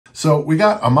So we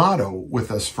got Amato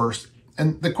with us first.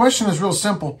 And the question is real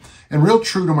simple and real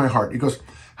true to my heart. He goes,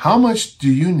 how much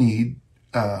do you need,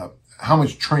 how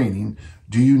much training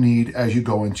do you need as you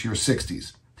go into your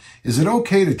 60s? Is it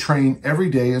okay to train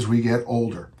every day as we get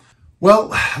older? Well,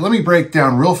 let me break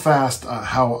down real fast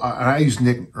how I use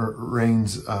Nick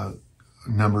Rain's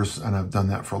numbers, and I've done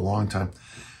that for a long time.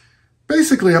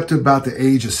 Basically, up to about the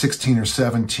age of 16 or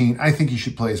 17, I think you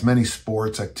should play as many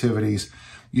sports activities.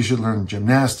 You should learn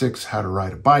gymnastics, how to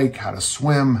ride a bike, how to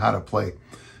swim, how to play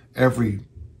every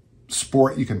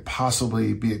sport you can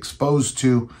possibly be exposed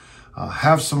to.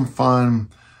 Have some fun,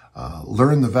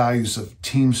 learn the values of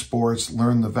team sports,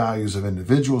 learn the values of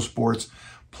individual sports,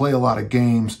 play a lot of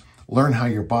games, learn how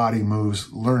your body moves,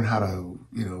 learn how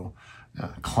to,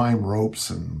 climb ropes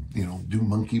and, do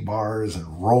monkey bars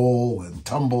and roll and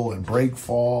tumble and break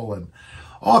fall and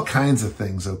all kinds of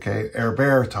things, okay? Air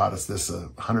Bear taught us this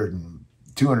 100 and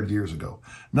 200 years ago.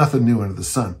 Nothing new under the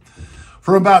sun.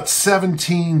 From about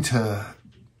 17 to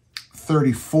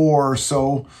 34 or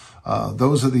so,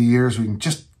 those are the years we can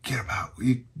just get about.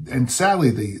 And sadly,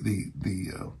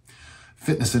 the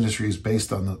fitness industry is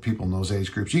based on the people in those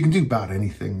age groups. You can do about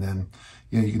anything then.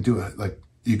 You can do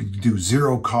you can do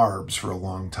 0 carbs for a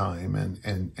long time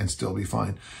and still be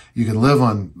fine. You can live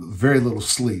on very little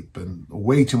sleep and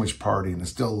way too much partying and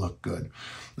still look good.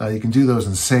 You can do those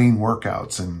insane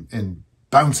workouts and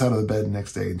bounce out of the bed the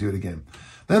next day and do it again.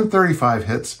 Then 35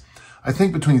 hits. I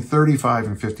think between 35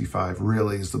 and 55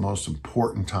 really is the most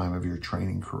important time of your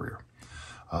training career.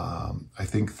 I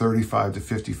think 35 to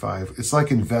 55, it's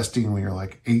like investing when you're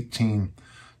like 18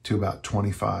 to about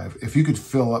 25. If you could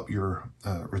fill up your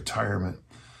retirement,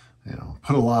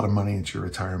 put a lot of money into your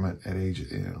retirement at age,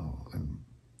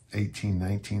 18,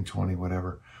 19, 20,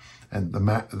 whatever, and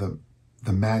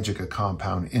the magic of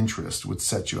compound interest would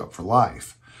set you up for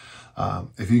life.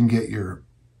 If you can get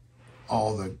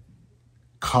all the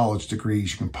college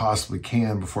degrees you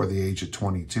can before the age of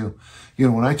 22.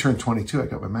 When I turned 22, I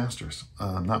got my master's.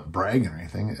 I'm not bragging or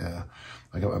anything.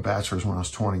 I got my bachelor's when I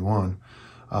was 21.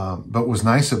 But what was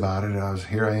nice about it,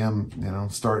 here I am,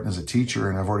 starting as a teacher,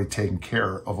 and I've already taken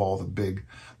care of all the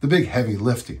big heavy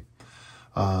lifting.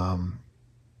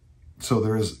 So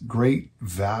there is great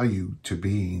value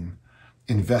to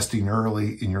investing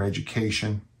early in your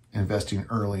education, investing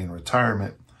early in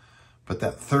retirement. But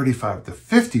that 35 to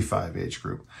 55 age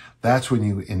group, that's when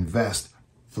you invest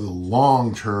for the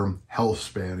long-term health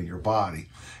span of your body,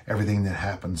 everything that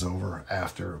happens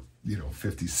after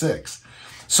 56.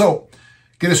 So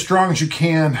get as strong as you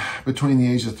can between the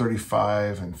ages of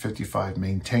 35 and 55,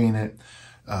 maintain it.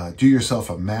 Do yourself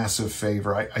a massive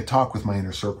favor. I talk with my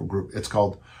inner circle group. It's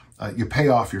called, you pay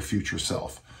off your future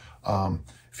self.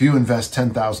 If you invest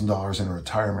 $10,000 in a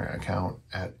retirement account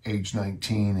at age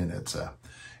 19 and it's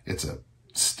a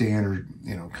standard,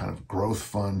 kind of growth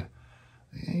fund,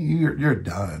 you're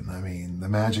done. I mean, the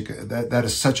magic, that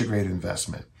is such a great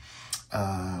investment.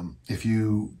 If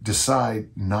you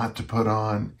decide not to put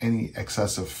on any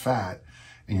excessive fat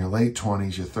in your late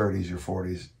 20s, your 30s, your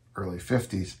 40s, early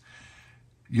 50s,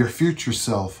 your future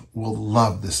self will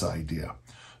love this idea.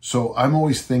 So I'm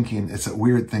always thinking, it's a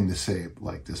weird thing to say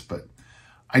like this, but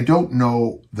I don't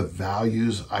know the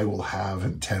values I will have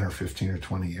in 10 or 15 or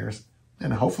 20 years.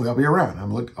 And hopefully I'll be around.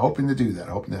 I'm hoping to do that,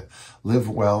 hoping to live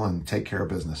well and take care of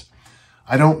business.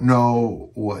 I don't know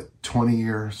what 20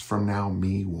 years from now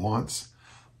me wants,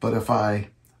 but if I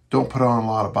don't put on a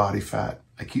lot of body fat,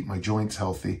 I keep my joints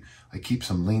healthy, I keep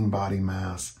some lean body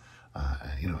mass,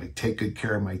 I take good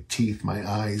care of my teeth, my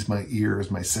eyes, my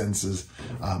ears, my senses,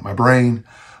 my brain.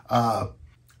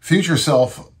 Future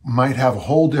self might have a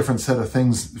whole different set of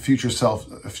things future self,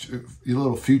 your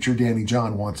little future Danny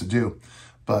John wants to do.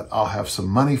 But I'll have some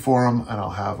money for him and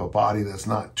I'll have a body that's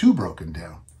not too broken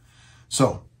down.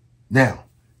 So now,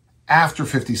 after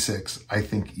 56, I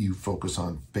think you focus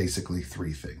on basically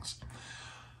 3 things.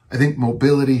 I think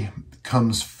mobility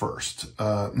comes first.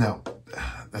 Now,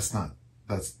 the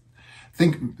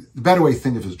better way to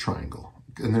think of it is a triangle.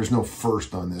 And there's no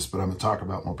first on this, but I'm going to talk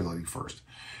about mobility first.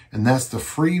 And that's the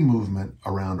free movement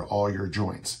around all your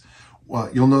joints. Well,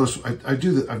 you'll notice I've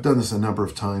done this a number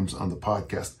of times on the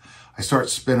podcast. I start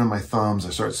spinning my thumbs,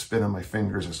 I start spinning my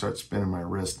fingers, I start spinning my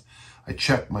wrist. I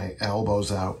check my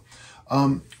elbows out.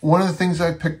 One of the things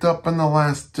I picked up in the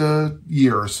last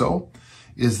year or so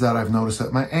is that I've noticed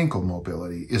that my ankle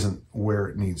mobility isn't where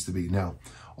it needs to be. Now,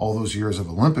 all those years of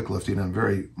Olympic lifting, I'm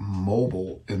very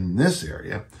mobile in this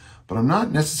area, but I'm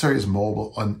not necessarily as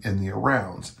mobile in the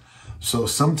arounds. So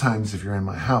sometimes if you're in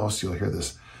my house, you'll hear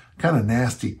this kind of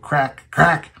nasty crack,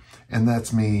 crack, and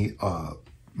that's me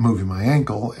moving my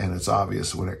ankle, and it's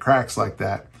obvious when it cracks like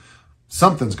that.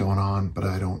 something's going on, but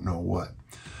I don't know what.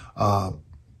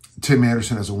 Tim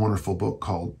Anderson has a wonderful book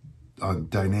called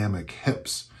Dynamic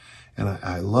Hips. And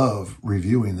I love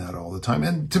reviewing that all the time.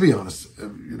 And to be honest,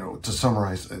 you know, to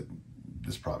summarize,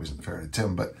 this probably isn't fair to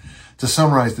Tim, but to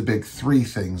summarize the big three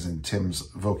things in Tim's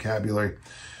vocabulary,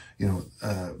 you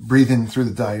know, breathing through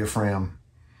the diaphragm,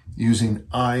 using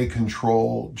eye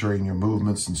control during your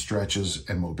movements and stretches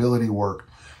and mobility work.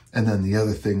 And then the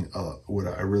other thing, what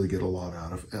I really get a lot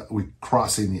out of,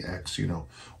 crossing the X, you know,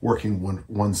 working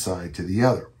one side to the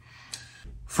other.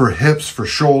 For hips, for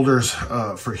shoulders,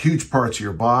 for huge parts of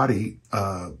your body,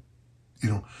 you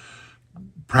know,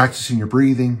 practicing your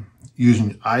breathing,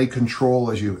 using eye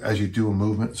control as you do a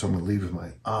movement. So I'm going to leave with my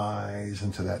eyes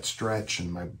into that stretch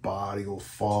and my body will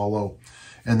follow.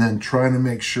 And then trying to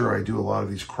make sure I do a lot of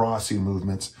these crossing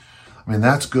movements. I mean,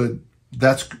 that's good.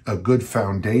 That's a good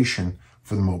foundation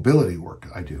for the mobility work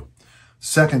I do.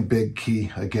 Second big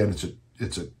key, again,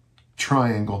 it's a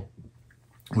triangle,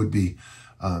 would be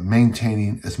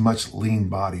maintaining as much lean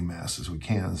body mass as we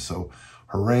can. So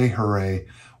hooray, hooray.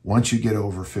 Once you get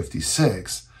over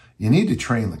 56, you need to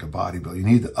train like a bodybuilder. You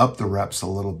need to up the reps a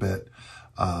little bit.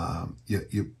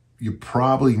 You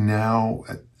probably now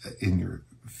in your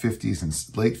 50s and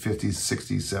late 50s,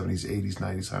 60s, 70s, 80s,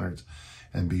 90s, 100s,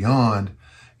 and beyond,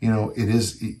 you know, it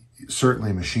is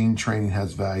certainly machine training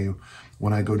has value.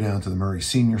 When I go down to the Murray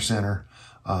Senior Center,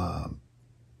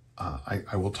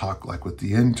 I will talk like with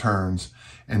the interns,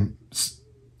 and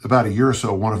about a year or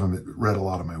so, one of them read a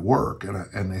lot of my work,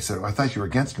 and they said, oh, I thought you were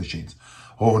against machines.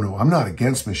 Oh, no, I'm not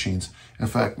against machines. In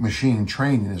fact, machine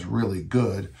training is really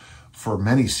good for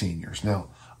many seniors.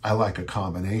 Now, I like a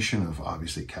combination of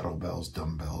obviously kettlebells,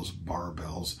 dumbbells,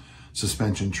 barbells,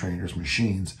 suspension trainers,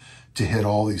 machines to hit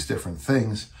all these different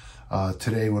things.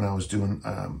 Today, when I was doing,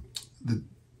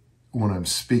 when I'm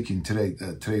speaking today,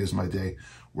 today is my day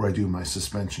where I do my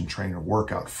suspension trainer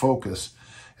workout focus.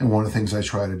 And one of the things I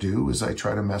try to do is I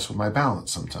try to mess with my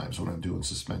balance sometimes when I'm doing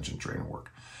suspension trainer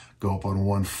work. Go up on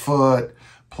one foot,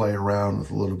 play around with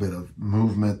a little bit of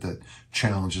movement that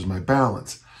challenges my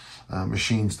balance.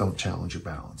 Machines don't challenge your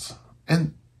balance.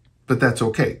 But that's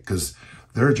okay, because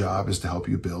their job is to help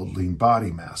you build lean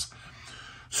body mass.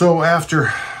 So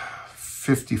after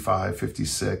 55,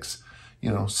 56,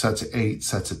 you know, sets of 8,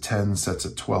 sets of 10, sets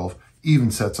of 12,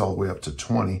 even sets all the way up to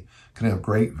 20 can have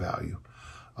great value.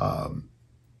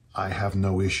 I have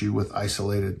no issue with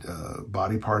isolated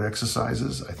body part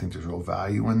exercises. I think there's real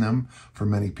value in them for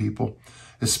many people,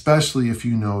 especially if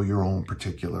you know your own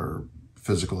particular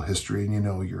physical history and you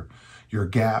know your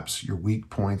gaps, your weak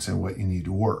points, and what you need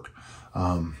to work.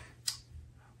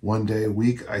 One day a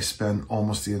week, I spend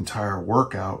almost the entire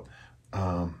workout,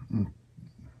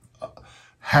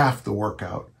 half the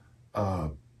workout,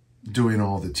 doing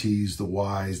all the T's, the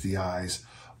Y's, the I's,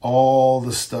 all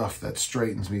the stuff that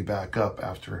straightens me back up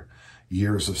after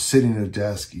years of sitting at a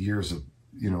desk, years of,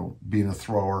 you know, being a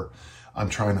thrower. I'm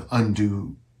trying to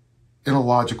undo, in a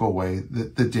logical way,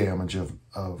 the damage of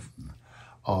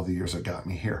all the years that got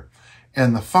me here.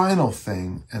 And the final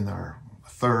thing, and our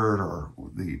third or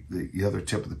the other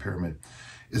tip of the pyramid,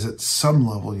 is at some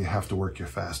level you have to work your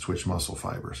fast twitch muscle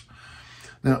fibers.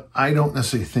 Now, I don't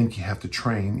necessarily think you have to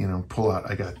train, you know, pull out,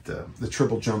 I got the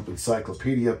triple jump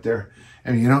encyclopedia up there.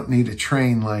 I mean, you don't need to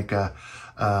train like a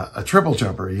triple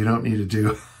jumper. You don't need to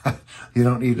do, you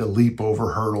don't need to leap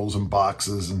over hurdles and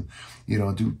boxes and, you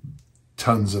know, do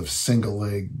tons of single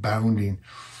leg bounding.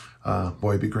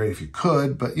 Boy, it'd be great if you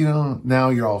could, but you know, now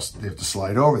you have to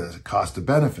slide over that. It's a cost to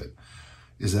benefit.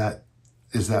 Is that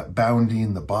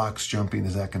bounding, the box jumping,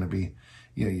 is that going to be,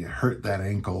 you know, you hurt that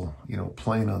ankle, you know,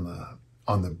 playing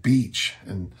on the beach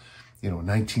in, you know,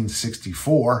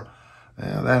 1964,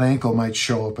 that ankle might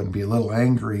show up and be a little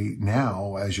angry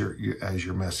now as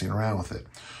you're messing around with it.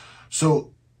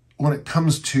 So when it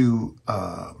comes to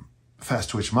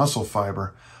fast twitch muscle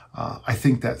fiber, I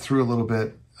think that through a little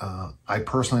bit. I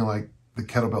personally like the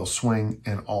kettlebell swing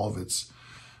and all of its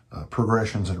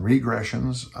progressions and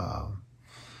regressions.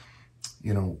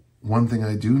 You know, one thing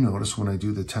I do notice when I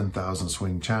do the 10,000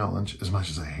 swing challenge, as much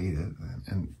as I hate it,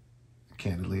 and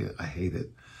candidly, I hate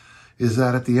it, is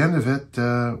that at the end of it,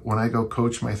 when I go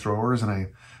coach my throwers and I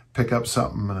pick up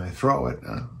something and I throw it,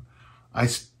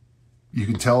 you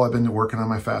can tell I've been working on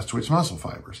my fast twitch muscle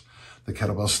fibers. The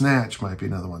kettlebell snatch might be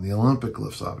another one. The Olympic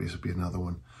lifts obviously would be another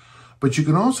one. But you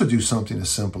can also do something as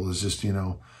simple as just, you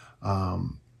know,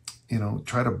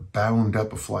 try to bound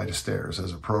up a flight of stairs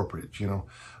as appropriate. You know,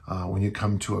 when you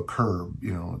come to a curb,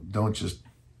 you know, don't just,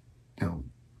 you know,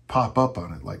 pop up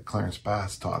on it like Clarence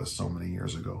Bass taught us so many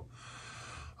years ago.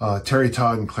 Terry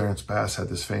Todd and Clarence Bass had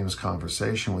this famous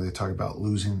conversation where they talk about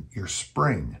losing your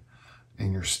spring.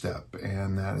 in your step.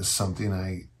 And that is something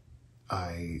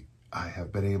I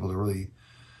have been able to really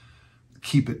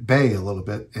keep at bay a little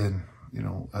bit. And, you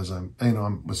know, as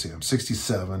let's see, I'm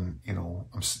 67, you know,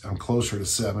 I'm closer to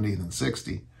 70 than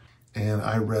 60. And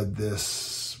I read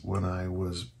this when I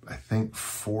was, I think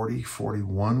 40,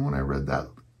 41, when I read that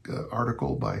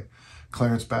article by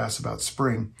Clarence Bass about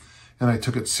spring. And I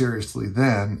took it seriously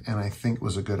then, and I think it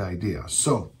was a good idea.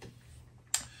 So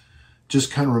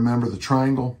just kind of remember the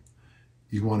triangle.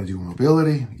 You want to do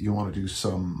mobility, you want to do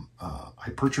some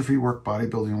hypertrophy work,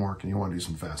 bodybuilding work, and you want to do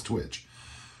some fast twitch.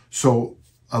 So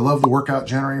I love the workout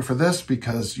generator for this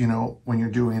because, you know, when you're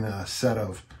doing a set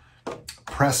of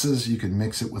presses, you can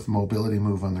mix it with mobility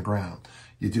move on the ground.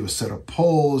 You do a set of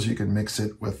pulls, you can mix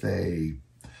it with a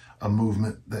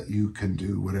movement that you can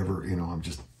do whatever, you know, I'm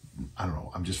just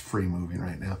free moving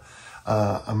right now.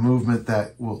 A movement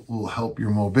that will help your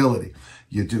mobility.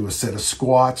 You do a set of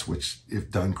squats, which if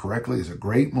done correctly is a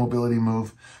great mobility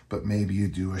move, but maybe you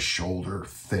do a shoulder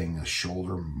thing, a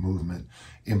shoulder movement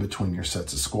in between your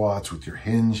sets of squats with your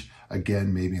hinge.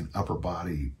 Again, maybe an upper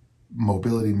body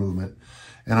mobility movement.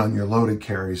 And on your loaded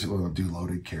carries, we'll do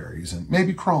loaded carries and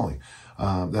maybe crawling.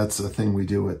 That's the thing we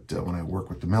do when I work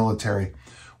with the military.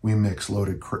 We mix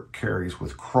loaded carries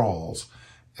with crawls.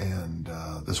 And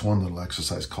this one little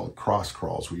exercise called cross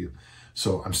crawls,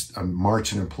 so I'm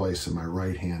marching in place and my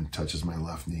right hand touches my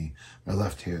left knee, my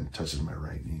left hand touches my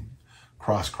right knee.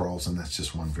 Cross crawls, and that's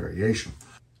just one variation.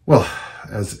 Well,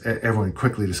 as everyone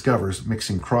quickly discovers,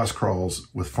 mixing cross crawls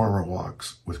with farmer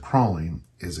walks with crawling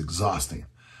is exhausting.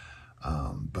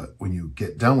 But when you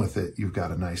get done with it, you've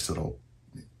got a nice little,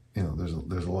 you know,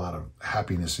 there's a lot of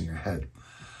happiness in your head.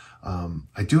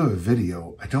 I do have a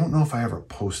video. I don't know if I ever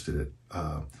posted it,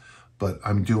 but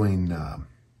I'm doing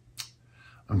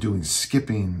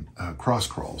skipping cross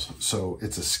crawls. So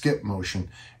it's a skip motion,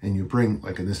 and you bring,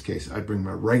 like in this case, I bring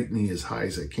my right knee as high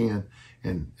as I can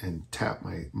and tap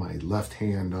my left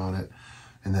hand on it,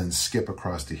 and then skip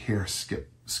across to here,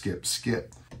 skip, skip,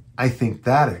 skip. I think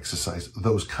that exercise,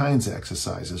 those kinds of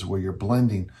exercises where you're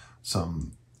blending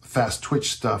some fast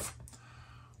twitch stuff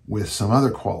with some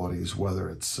other qualities, whether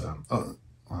it's, hang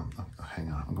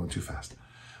on, I'm going too fast.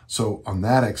 So on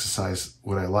that exercise,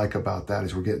 what I like about that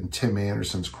is we're getting Tim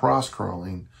Anderson's cross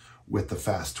crawling with the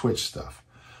fast twitch stuff.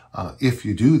 If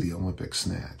you do the Olympic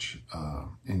snatch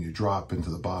and you drop into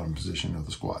the bottom position of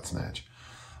the squat snatch,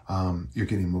 you're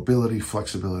getting mobility,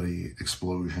 flexibility,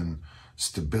 explosion,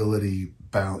 stability,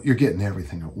 balance. You're getting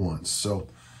everything at once. So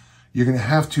you're going to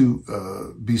have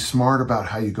to be smart about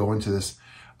how you go into this.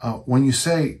 When you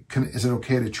say, is it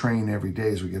okay to train every day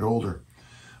as we get older?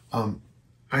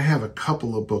 I have a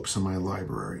couple of books in my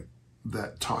library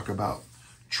that talk about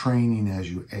training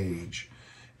as you age.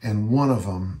 And one of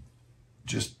them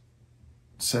just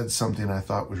said something I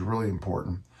thought was really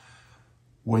important.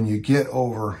 When you get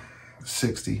over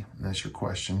 60, and that's your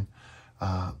question,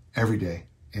 every day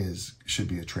should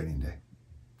be a training day.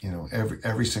 You know,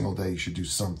 every single day you should do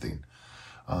something.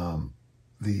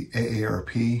 The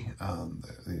AARP,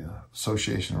 the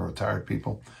Association of Retired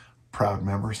People, proud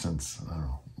member since, I don't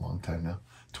know, a long time now,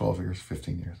 12 years,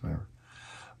 15 years, whatever.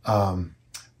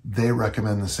 They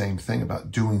recommend the same thing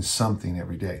about doing something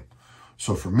every day.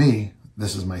 So for me,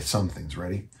 this is my somethings,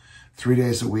 ready? 3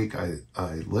 days a week I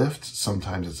lift.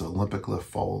 Sometimes it's an Olympic lift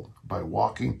followed by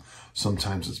walking.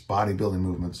 Sometimes it's bodybuilding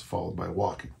movements followed by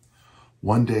walking.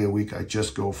 1 day a week I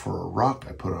just go for a ruck.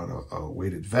 I put on a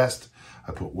weighted vest.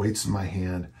 I put weights in my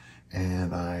hand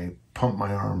and I pump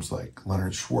my arms like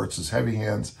Leonard Schwartz's heavy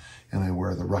hands, and I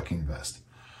wear the rucking vest.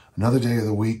 Another day of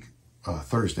the week,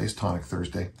 Thursdays, tonic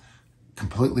Thursday,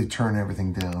 completely turn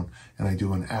everything down and I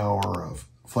do an hour of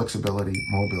flexibility,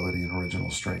 mobility, and original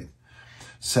strength.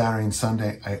 Saturday and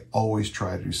Sunday, I always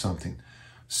try to do something.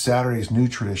 Saturday's new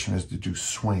tradition is to do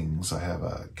swings. I have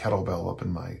a kettlebell up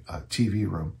in my TV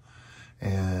room.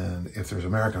 And if there's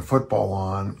American football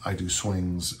on, I do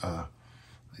swings.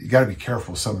 You got to be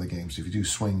careful with some of the games. If you do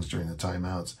swings during the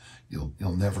timeouts, you'll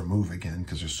never move again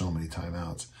because there's so many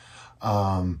timeouts.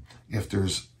 If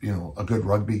there's, you know, a good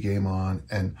rugby game on,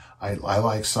 and I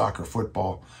like soccer,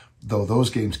 football, though those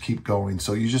games keep going.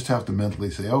 So you just have to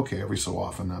mentally say, okay, every so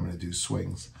often I'm going to do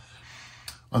swings.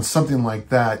 On something like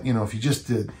that, you know, if you just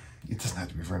did, it doesn't have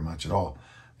to be very much at all,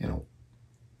 you know,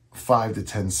 5 to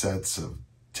 10 sets of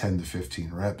 10 to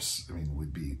 15 reps, I mean,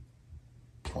 would be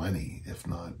plenty, if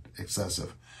not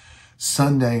excessive.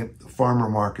 Sunday, farmer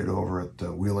market over at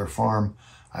the Wheeler Farm.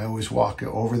 I always walk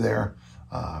over there.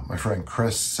 My friend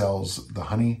Chris sells the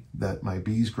honey that my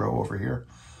bees grow over here.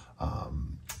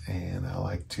 And I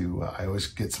like to, I always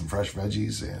get some fresh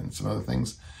veggies and some other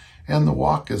things. And the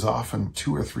walk is often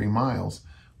 2 or 3 miles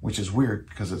which is weird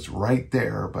because it's right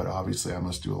there, but obviously I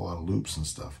must do a lot of loops and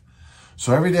stuff.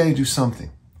 So every day do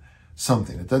something.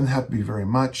 It doesn't have to be very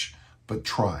much, but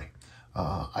try.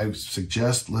 I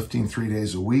suggest lifting 3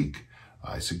 days a week.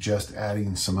 I suggest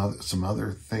adding some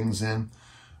other things in.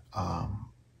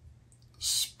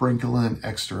 Sprinkle in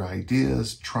extra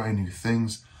ideas, try new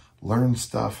things, learn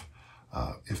stuff.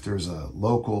 If there's a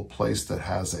local place that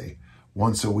has a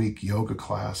once a week yoga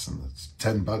class and it's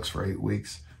 $10 for 8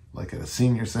 weeks, like at a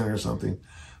senior center or something,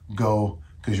 go,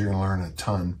 because you're going to learn a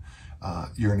ton.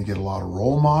 You're going to get a lot of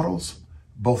role models,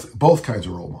 both kinds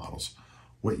of role models.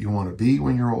 What you want to be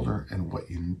when you're older and what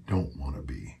you don't want to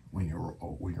be when you're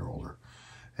older.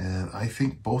 And I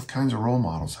think both kinds of role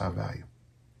models have value.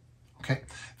 Okay,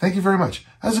 thank you very much.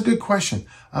 That's a good question.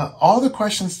 All the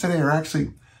questions today are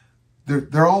actually,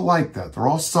 they're all like that. They're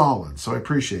all solid, so I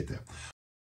appreciate that.